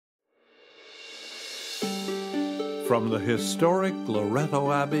from the historic Loretto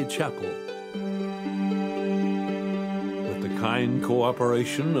Abbey Chapel, with the kind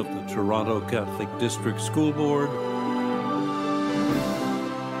cooperation of the Toronto Catholic District School Board,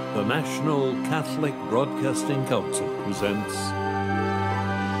 the National Catholic Broadcasting Council presents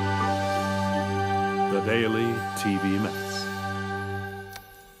the Daily TV Mass.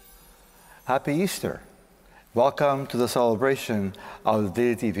 Happy Easter. Welcome to the celebration of the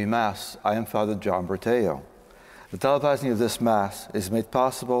Daily TV Mass. I am Father John Bertao. The televising of this Mass is made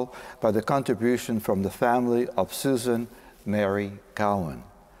possible by the contribution from the family of Susan Mary Cowan.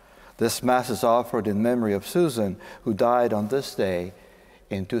 This Mass is offered in memory of Susan, who died on this day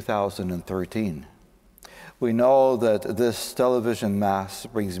in 2013. We know that this television Mass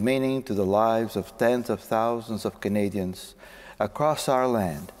brings meaning to the lives of tens of thousands of Canadians across our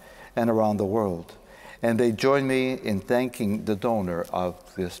land and around the world. And they join me in thanking the donor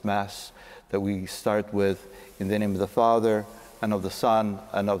of this Mass that we start with, in the name of the Father, and of the Son,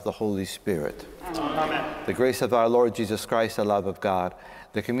 and of the Holy Spirit. Amen. The grace of our Lord Jesus Christ, the love of God,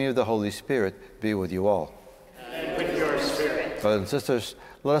 the communion of the Holy Spirit be with you all. And with your spirit. Brothers and sisters,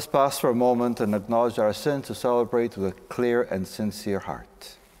 let us pause for a moment and acknowledge our sins to celebrate with a clear and sincere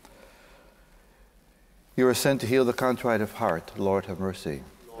heart. You were sent to heal the contrite of heart. Lord, have mercy.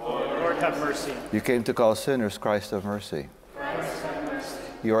 Lord, have mercy. You came to call sinners. Christ, have mercy. Christ, have mercy.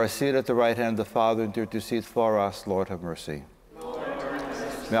 You are seated at the right hand of the Father and to intercede for us. Lord, have mercy. Lord, have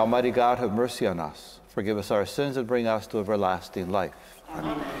mercy. May Almighty God have mercy on us, forgive us our sins, and bring us to everlasting life.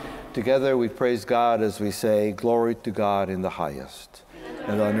 Amen. Together we praise God as we say, Glory to God in the highest,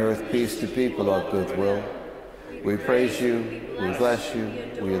 and on earth peace to people of good will. We praise you, we bless you,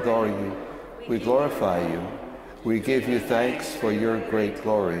 we adore you, we glorify you, we give you thanks for your great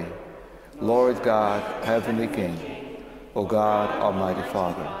glory. Lord God, Heavenly King, O God, Almighty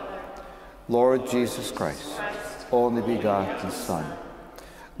Father, Lord Jesus Christ, only begotten Son,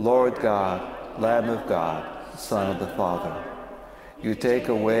 Lord God, Lamb of God, Son of the Father, you take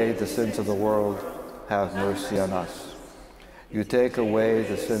away the sins of the world, have mercy on us. You take away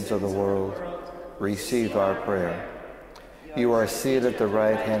the sins of the world, receive our prayer. You are seated at the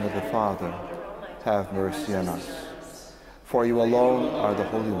right hand of the Father, have mercy on us. For you alone are the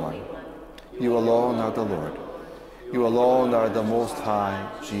Holy One. You alone are the Lord. You alone are the Most High,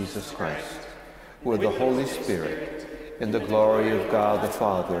 Jesus Christ, with the Holy Spirit, in the glory of God the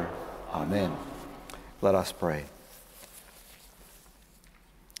Father. Amen. Let us pray.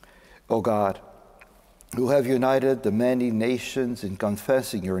 O God, who have united the many nations in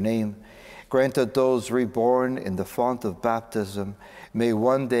confessing your name, grant that those reborn in the font of baptism may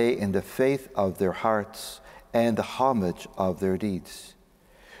one day, in the faith of their hearts and the homage of their deeds,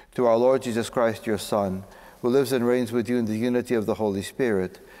 through our Lord Jesus Christ, your Son, who lives and reigns with you in the unity of the Holy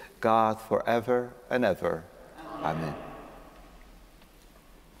Spirit, God, forever and ever. Amen.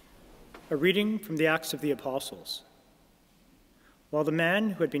 A reading from the Acts of the Apostles. While the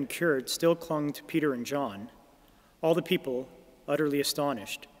man who had been cured still clung to Peter and John, all the people, utterly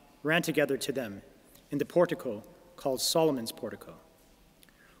astonished, ran together to them in the portico called Solomon's Portico.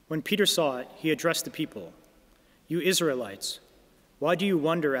 When Peter saw it, he addressed the people, "You Israelites, why do you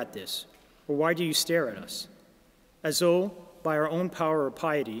wonder at this, or why do you stare at us? As though, by our own power or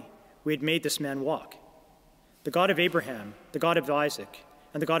piety, we had made this man walk. The God of Abraham, the God of Isaac,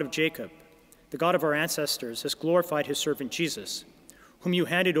 and the God of Jacob, the God of our ancestors, has glorified his servant Jesus, whom you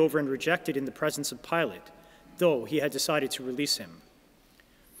handed over and rejected in the presence of Pilate, though he had decided to release him.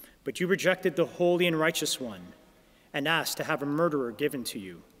 But you rejected the holy and righteous one, and asked to have a murderer given to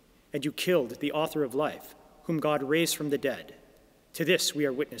you, and you killed the author of life, whom God raised from the dead. To this we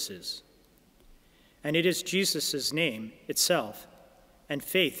are witnesses. And it is Jesus' name itself, and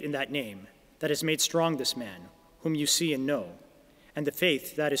faith in that name, that has made strong this man, whom you see and know, and the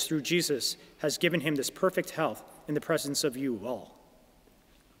faith that is through Jesus has given him this perfect health in the presence of you all.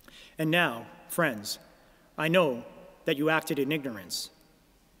 And now, friends, I know that you acted in ignorance,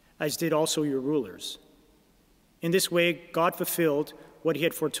 as did also your rulers. In this way, God fulfilled what he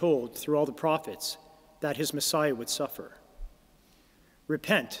had foretold through all the prophets, that his Messiah would suffer.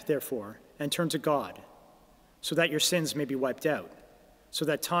 Repent, therefore, and turn to God, so that your sins may be wiped out, so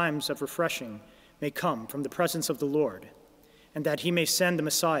that times of refreshing may come from the presence of the Lord, and that he may send the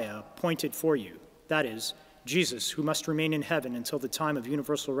Messiah appointed for you, that is, Jesus, who must remain in heaven until the time of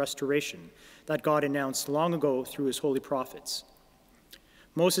universal restoration that God announced long ago through his holy prophets.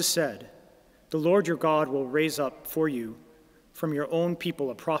 Moses said, "The Lord your God will raise up for you from your own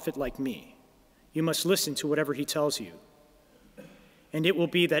people a prophet like me. You must listen to whatever he tells you. And it will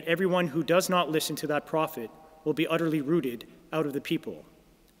be that everyone who does not listen to that prophet will be utterly rooted out of the people.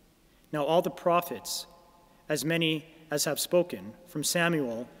 Now all the prophets, as many as have spoken, from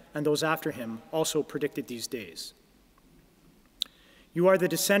Samuel and those after him, also predicted these days. You are the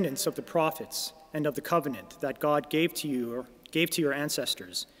descendants of the prophets and of the covenant that God gave to your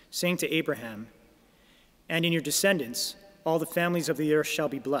ancestors, saying to Abraham, "And in your descendants all the families of the earth shall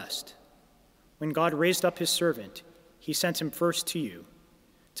be blessed." When God raised up his servant, he sent him first to you,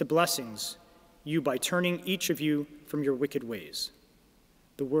 to blessings, you by turning each of you from your wicked ways.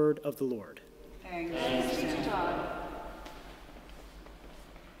 The word of the Lord. Thanks be to God.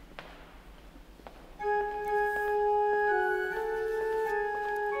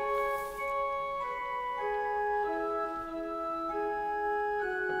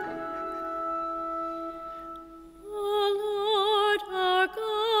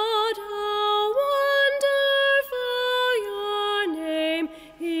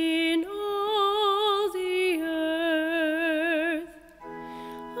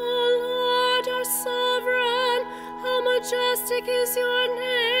 Majestic is your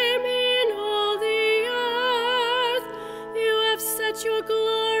name in all the earth. You have set your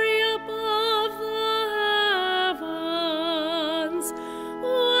glory above the heavens.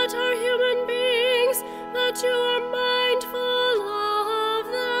 What are human beings that you are mindful of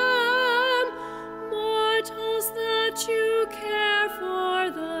them? Mortals that you care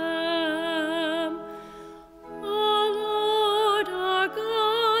for them. O Lord our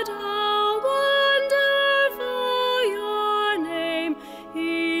God, how wonderful your name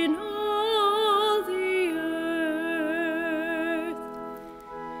in all the earth.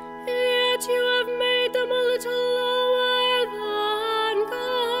 Yet you have made them a little lower than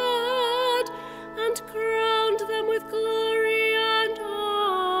God, and crowned them with glory and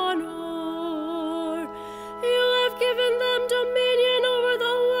honor. You have given them dominion over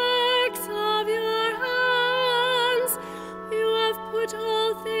the works of your hands. You have put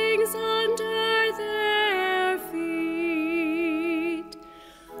all things under their feet.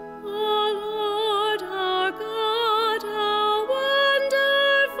 O Lord our God, how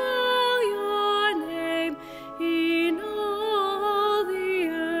wonderful your name in all the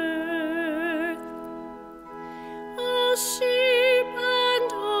earth. All sheep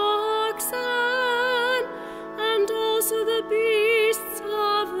and oxen, and also the beasts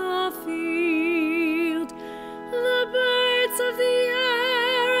of the field, the birds of the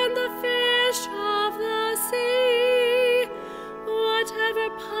air and the fish of the sea, whatever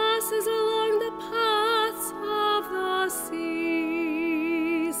passes along the paths of the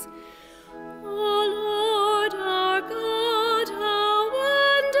seas. O Lord our God, how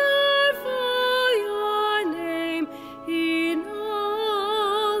wonderful your name in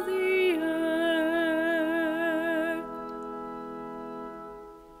all the earth.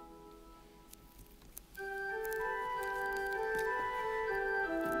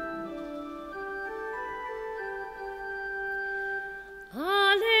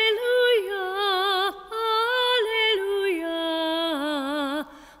 Alleluia, alleluia,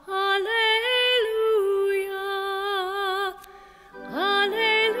 alleluia,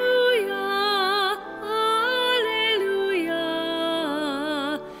 alleluia, alleluia,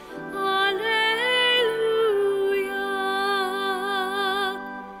 alleluia.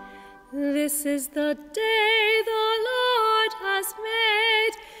 This is the day the Lord has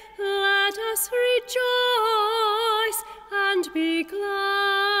made. Let us rejoice and be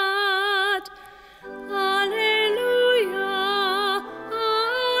glad. Alleluia,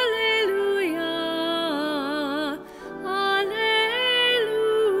 alleluia, alleluia.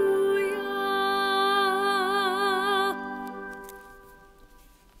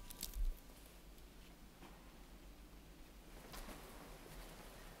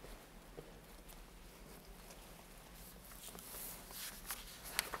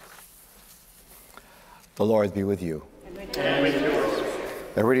 The Lord be with you. And with yours.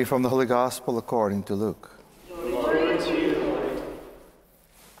 A reading from the Holy Gospel according to Luke. Glory to you, Lord.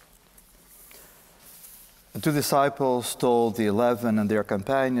 The 2 disciples told the 11 and their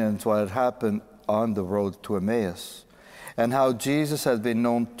companions what had happened on the road to Emmaus, and how Jesus had been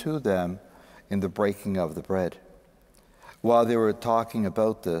known to them in the breaking of the bread. While they were talking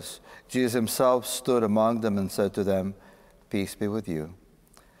about this, Jesus himself stood among them and said to them, "Peace be with you."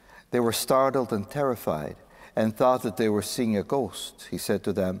 They were startled and terrified, and thought that they were seeing a ghost. He said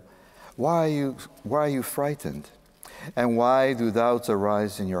to them, Why are you frightened? And why do doubts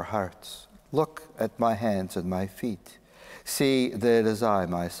arise in your hearts? Look at my hands and my feet. See that it is I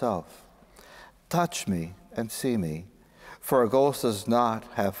myself. Touch me and see me, for a ghost does not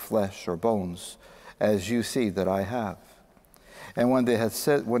have flesh or bones, as you see that I have. And when he had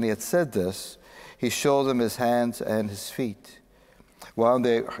said this, he showed them his hands and his feet. While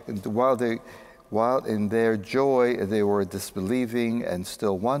they while in their joy they were disbelieving and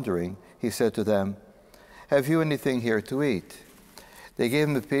still wondering, he said to them, "Have you anything here to eat?" They gave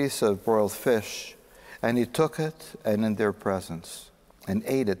him a piece of broiled fish, and he took it and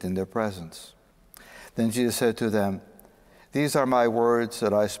ate it in their presence. Then Jesus said to them, "These are my words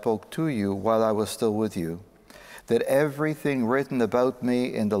that I spoke to you while I was still with you, that everything written about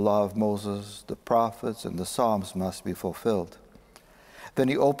me in the law of Moses, the prophets, and the Psalms must be fulfilled." Then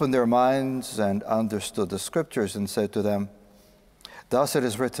he opened their minds and understood the scriptures and said to them, "Thus it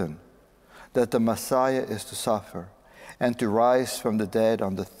is written, that the Messiah is to suffer and to rise from the dead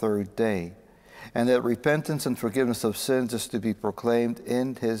on the third day, and that repentance and forgiveness of sins is to be proclaimed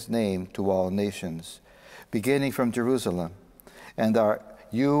in his name to all nations, beginning from Jerusalem, and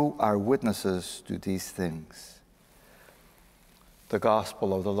you are witnesses to these things." The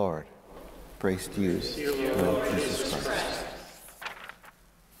Gospel of the Lord. Praise to you, Lord Jesus Christ.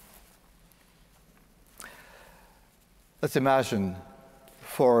 Let's imagine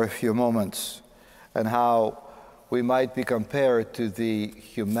for a few moments and how we might be compared to the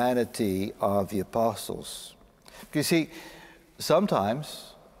humanity of the apostles. You see,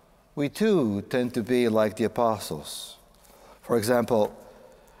 sometimes we too tend to be like the apostles. For example,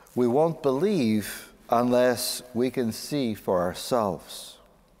 we won't believe unless we can see for ourselves.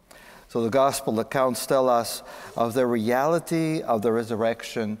 So the gospel accounts tell us of the reality of the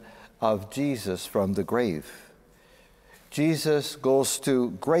resurrection of Jesus from the grave. Jesus goes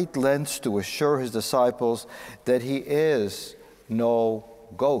to great lengths to assure his disciples that he is no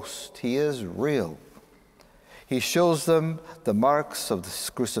ghost. He is real. He shows them the marks of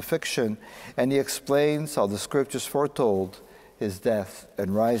the crucifixion, and he explains how the scriptures foretold his death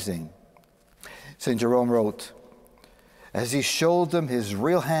and rising. St. Jerome wrote, as he showed them his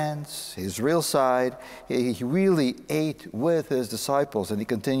real hands, his real side, he really ate with his disciples. And he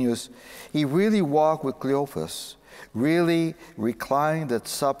continues, he really walked with Cleophas, really reclined at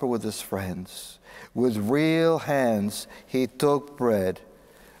supper with his friends. With real hands, he took bread,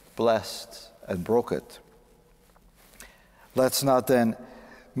 blessed, and broke it. Let's not then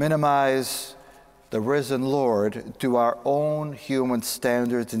minimize the risen Lord to our own human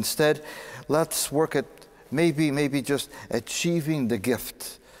standards. Instead, let's work at maybe just achieving the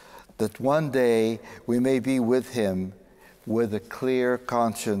gift that one day we may be with him with a clear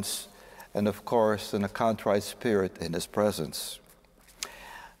conscience and, of course, in a contrite spirit in his presence.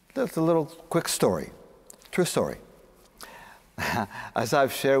 That's a little quick story, true story. As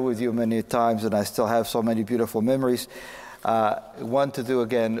I've shared with you many times, and I still have so many beautiful memories, one to do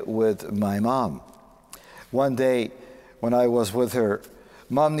again with my mom. One day when I was with her,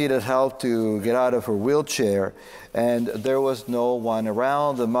 Mom needed help to get out of her wheelchair, and there was no one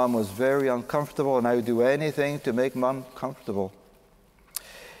around, and Mom was very uncomfortable, and I would do anything to make Mom comfortable.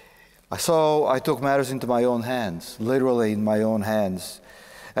 So I took matters into my own hands, literally in my own hands,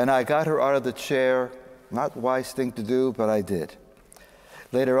 and I got her out of the chair. Not a wise thing to do, but I did.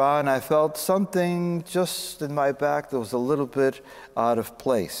 Later on, I felt something just in my back that was a little bit out of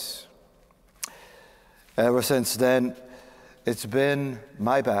place. Ever since then, it's been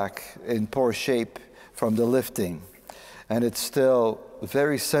my back in poor shape from the lifting, and it's still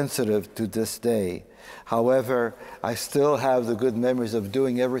very sensitive to this day. However, I still have the good memories of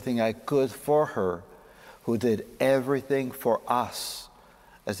doing everything I could for her, who did everything for us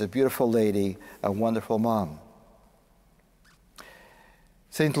as a beautiful lady, a wonderful mom.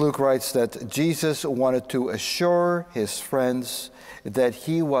 St. Luke writes that Jesus wanted to assure his friends that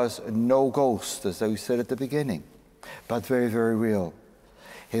he was no ghost, as we said at the beginning, but very, very real.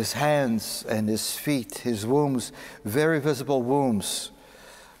 His hands and his feet, his wounds, very visible wounds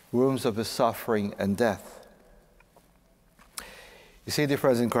of his suffering and death. You see, dear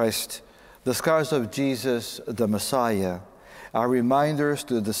friends in Christ, the scars of Jesus, the Messiah, are reminders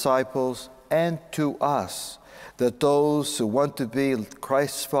to the disciples and to us that those who want to be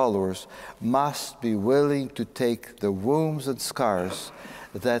Christ's followers must be willing to take the wounds and scars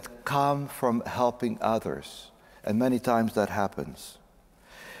that come from helping others. And many times that happens.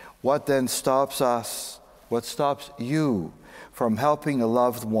 What then stops us, what stops you from helping a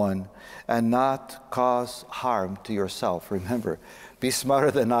loved one and not cause harm to yourself? Remember, be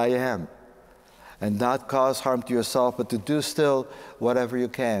smarter than I am. And not cause harm to yourself, but to do still whatever you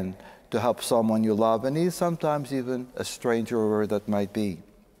can to help someone you love, and sometimes even a stranger, wherever that might be.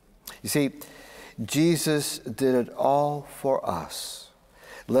 You see, Jesus did it all for us.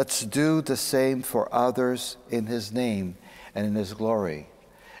 Let's do the same for others in his name and in his glory.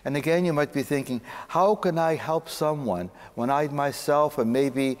 And again, you might be thinking, how can I help someone when I myself am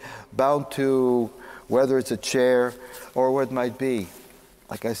maybe bound to, whether it's a chair or what it might be?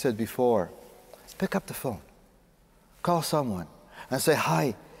 Like I said before, Pick up the phone. Call someone and say,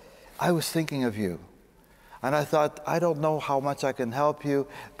 hi, I was thinking of you. And I thought, I don't know how much I can help you,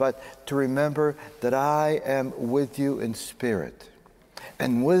 but to remember that I am with you in spirit.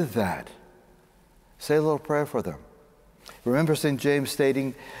 And with that, say a little prayer for them. Remember St. James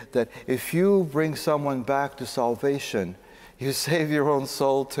stating that if you bring someone back to salvation, you save your own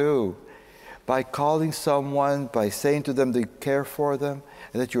soul too. By calling someone, by saying to them that you care for them,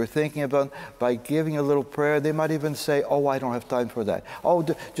 and that you're thinking about, by giving a little prayer, they might even say, oh, I don't have time for that. Oh,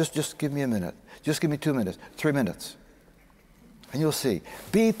 just give me a minute. Just give me 2 minutes, 3 minutes. And you'll see.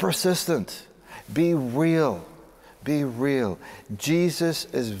 Be persistent. Be real. Be real. Jesus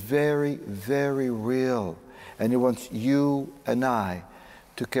is very, very real. And he wants you and I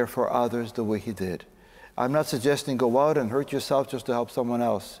to care for others the way he did. I'm not suggesting go out and hurt yourself just to help someone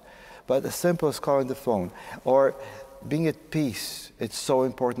else. But as simple as calling the phone or being at peace, it's so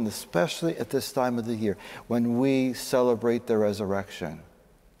important, especially at this time of the year when we celebrate the resurrection.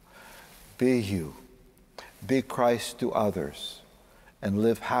 Be you. Be Christ to others and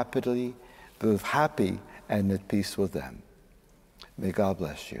live happy and at peace with them. May God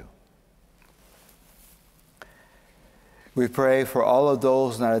bless you. We pray for all of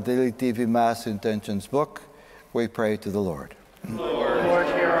those in our daily TV Mass Intentions book. We pray to the Lord. Lord,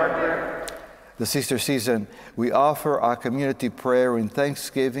 hear our prayer. This Easter season, we offer our community prayer in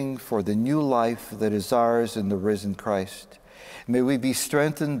thanksgiving for the new life that is ours in the risen Christ. May we be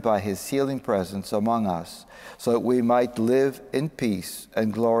strengthened by his healing presence among us, so that we might live in peace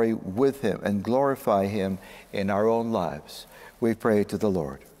and glory with him and glorify him in our own lives. We pray to the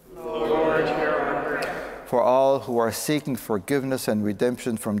Lord. Lord, hear our prayer. For all who are seeking forgiveness and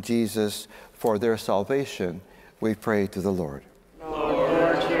redemption from Jesus for their salvation, we pray to the Lord.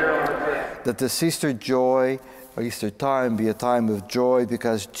 Lord, hear our prayer. That this Easter joy, or Easter time, be a time of joy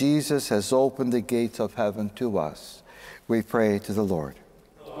because Jesus has opened the gates of heaven to us. We pray to the Lord.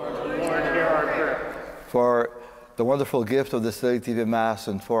 Lord, hear our prayer. For the wonderful gift of the Daily TV Mass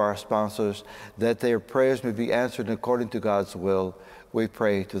and for our sponsors, that their prayers may be answered according to God's will, we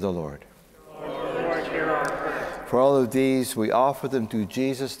pray to the Lord. Lord, hear our prayer. For all of these, we offer them to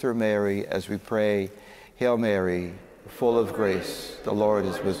Jesus through Mary as we pray, Hail Mary, full of grace, the Lord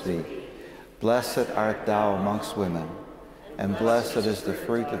is with thee. Blessed art thou amongst women, and blessed is the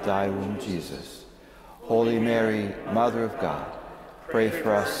fruit of thy womb, Jesus. Holy Mary, Mother of God, pray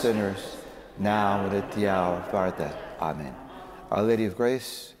for us sinners, now and at the hour of our death. Amen. Our Lady of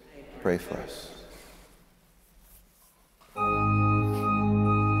Grace, pray for us.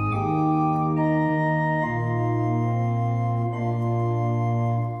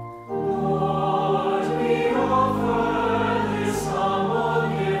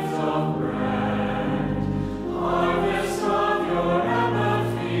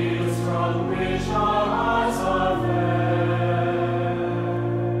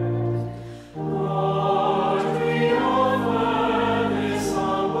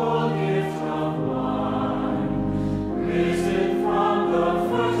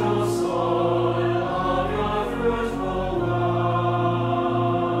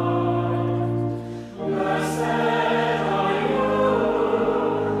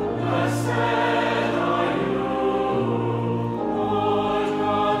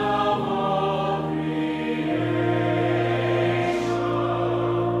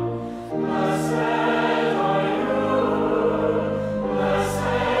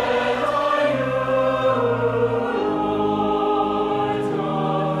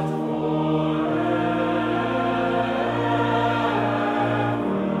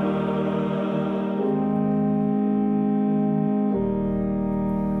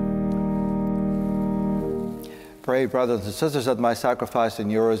 Pray, brothers and sisters, that my sacrifice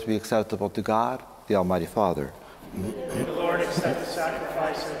and yours be acceptable to God, the Almighty Father. May the Lord accept the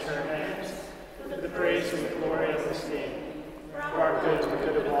sacrifice into our hands, for the praise and the glory of his name, for our good and the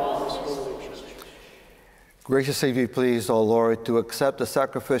good of all his holy church. Graciously be pleased, O Lord, to accept the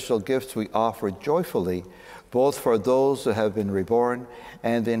sacrificial gifts we offer joyfully, both for those who have been reborn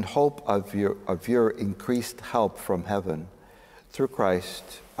and in hope of your increased help from heaven. Through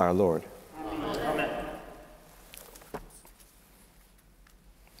Christ our Lord. Amen.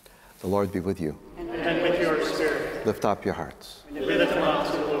 The Lord be with you. And with your spirit. Lift up your hearts. We lift them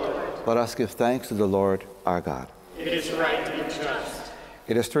up to the Lord. Let us give thanks to the Lord our God. It is right and just.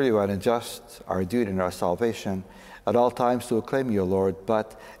 It is truly right and just, our duty and our salvation, at all times to acclaim you, Lord,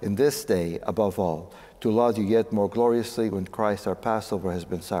 but in this day, above all, to laud you yet more gloriously when Christ our Passover has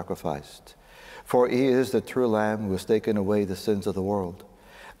been sacrificed. For he is the true Lamb who has taken away the sins of the world.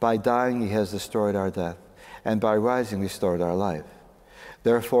 By dying he has destroyed our death, and by rising restored our life.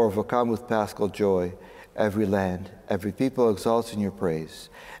 Therefore, overcome with paschal joy, every land, every people exalts in your praise,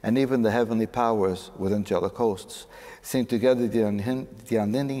 and even the heavenly powers with angelic hosts sing together the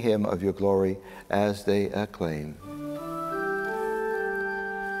unending hymn of your glory as they acclaim.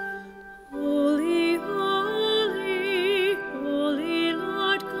 Holy, holy, holy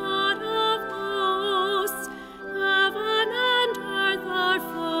Lord God of hosts, heaven and earth are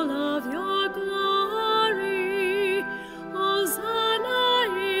full of your glory.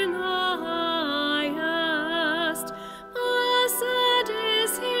 Hosanna in the highest. Blessed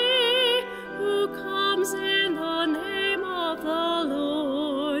is he who comes in the name of the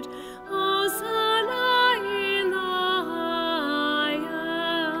Lord. Hosanna in the highest.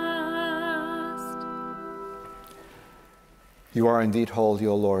 You are indeed holy,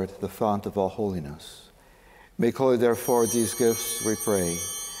 O Lord, the fount of all holiness. Make holy, therefore, these gifts, we pray,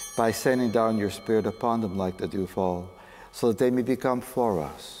 by sending down your Spirit upon them like the dewfall, so that they may become for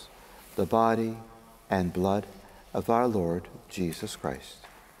us the body and blood of our Lord Jesus Christ.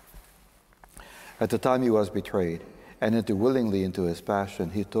 At the time he was betrayed, and entered willingly into his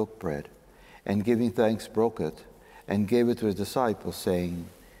passion, he took bread, and giving thanks broke it, and gave it to his disciples, saying,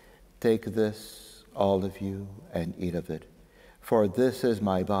 "Take this, all of you, and eat of it, for this is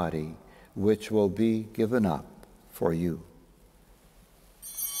my body, which will be given up for you."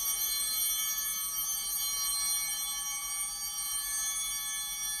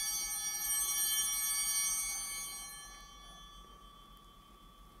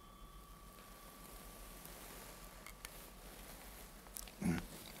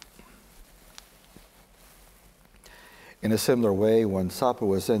 In a similar way, when supper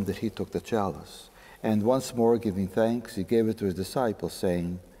was ended, he took the chalice, and once more giving thanks, he gave it to his disciples,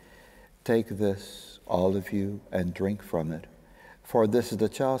 saying, "Take this, all of you, and drink from it, for this is the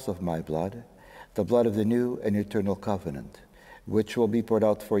chalice of my blood, the blood of the new and eternal covenant, which will be poured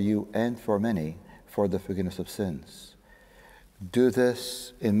out for you and for many for the forgiveness of sins. Do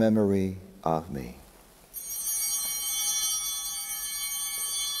this in memory of me."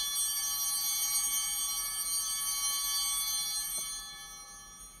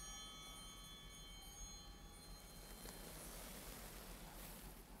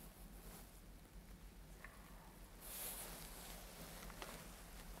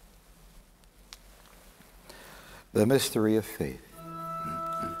 The mystery of faith.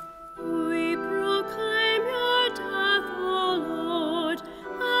 We proclaim your death, O Lord,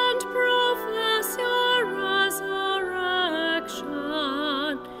 and profess your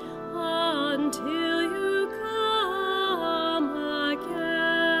resurrection until you come again.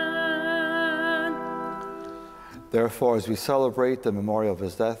 Therefore, as we celebrate the memorial of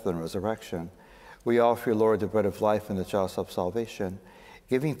his death and resurrection, we offer you, Lord, the bread of life and the chalice of salvation,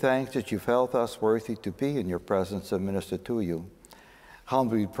 giving thanks that you felt us worthy to be in your presence and minister to you.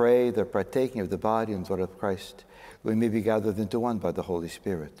 Humbly we pray that partaking of the body and blood of Christ, we may be gathered into one by the Holy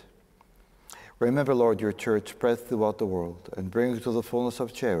Spirit. Remember, Lord, your church spread throughout the world, and bring it to the fullness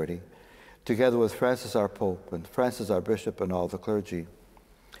of charity, together with Francis our Pope and Francis our Bishop and all the clergy.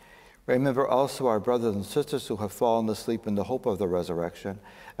 Remember also our brothers and sisters who have fallen asleep in the hope of the resurrection,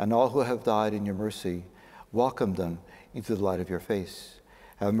 and all who have died in your mercy. Welcome them into the light of your face.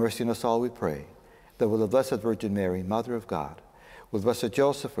 Have mercy on us all, we pray, that with the Blessed Virgin Mary, Mother of God, with Blessed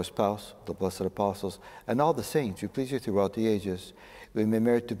Joseph, her spouse, the blessed apostles, and all the saints who please you throughout the ages, we may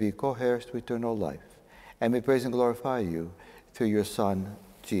merit to be co-heirs to eternal life, and may praise and glorify you through your Son,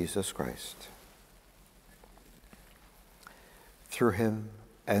 Jesus Christ. Through him,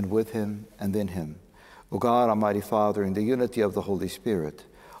 and with him, and in him, O God, Almighty Father, in the unity of the Holy Spirit,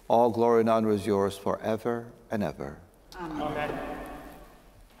 all glory and honor is yours forever and ever. Amen.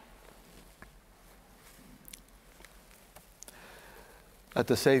 At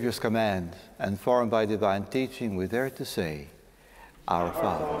the Savior's command, and formed by divine teaching, we dare to say, Our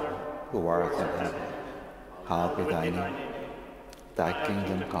Father, who art in heaven, hallowed be thy name. Thy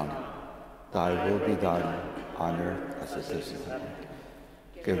kingdom come, thy will be done, on earth as it is in heaven.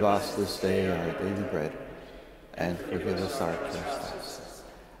 Give us this day our daily bread, and forgive us our trespasses,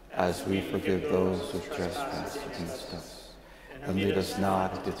 as we forgive those who trespass against us. And lead us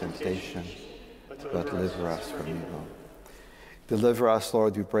not into temptation, but deliver us from evil. Deliver us,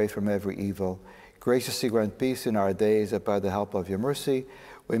 Lord, we pray, from every evil. Graciously grant peace in our days, that by the help of your mercy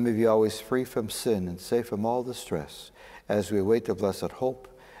we may be always free from sin and safe from all distress, as we await the blessed hope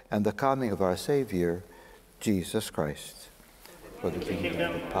and the coming of our Savior, Jesus Christ. For the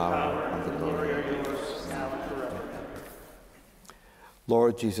kingdom, the power, and the glory are yours, now and forever.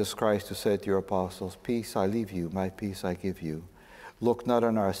 Lord Jesus Christ, who said to your apostles, "Peace I leave you, my peace I give you," look not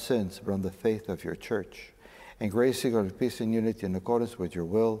on our sins, but on the faith of your church, and grace you and peace and unity in accordance with your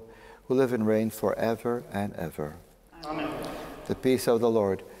will, who live and reign forever and ever. Amen. The peace of the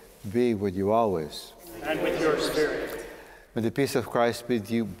Lord be with you always. And with your spirit. May the peace of Christ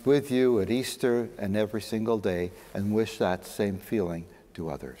be with you at Easter and every single day, and wish that same feeling to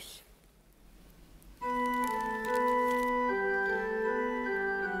others.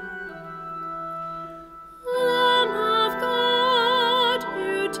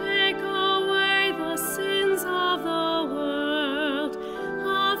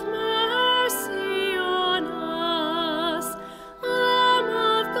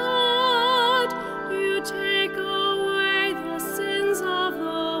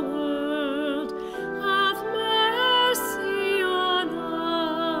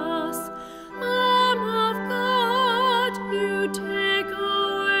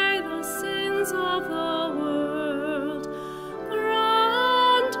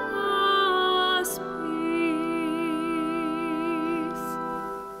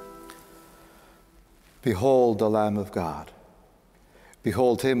 Behold the Lamb of God.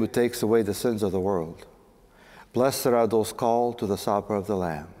 Behold him who takes away the sins of the world. Blessed are those called to the supper of the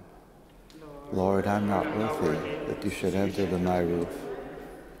Lamb. Lord, I'm not worthy that you should enter under my roof,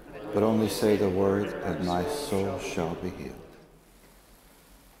 but only say the word, and my soul shall be healed.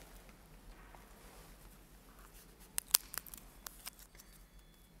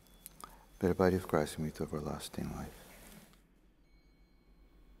 May the body of Christ meet to everlasting life.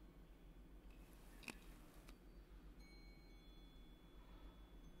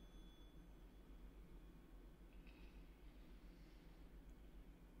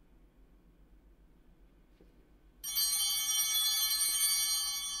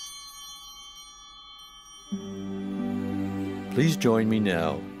 Please join me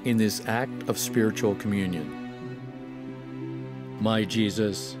now in this act of spiritual communion. My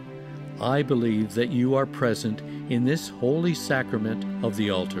Jesus, I believe that you are present in this holy sacrament of the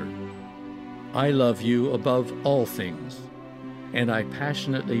altar. I love you above all things, and I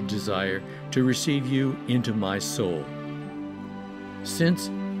passionately desire to receive you into my soul. Since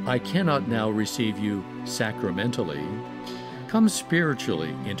I cannot now receive you sacramentally, come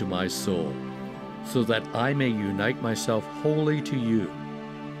spiritually into my soul, so that I may unite myself wholly to you,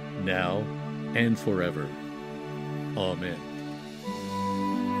 now and forever. Amen.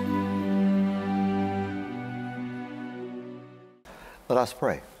 Let us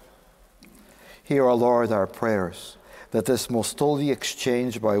pray. Hear, O Lord, our prayers, that this most holy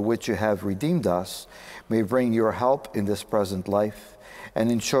exchange by which you have redeemed us may bring your help in this present life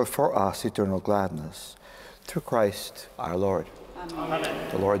and ensure for us eternal gladness. Through Christ our Lord.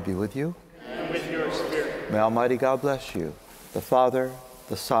 Amen. The Lord be with you. And with your spirit. May Almighty God bless you, the Father,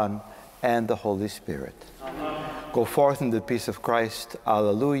 the Son, and the Holy Spirit. Amen. Go forth in the peace of Christ.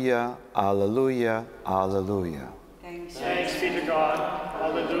 Alleluia, alleluia, alleluia. Thanks be to God.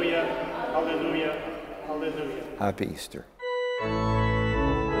 Hallelujah, hallelujah, hallelujah. Happy Easter.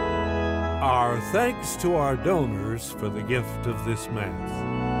 Our thanks to our donors for the gift of this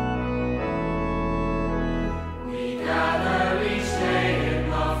Mass.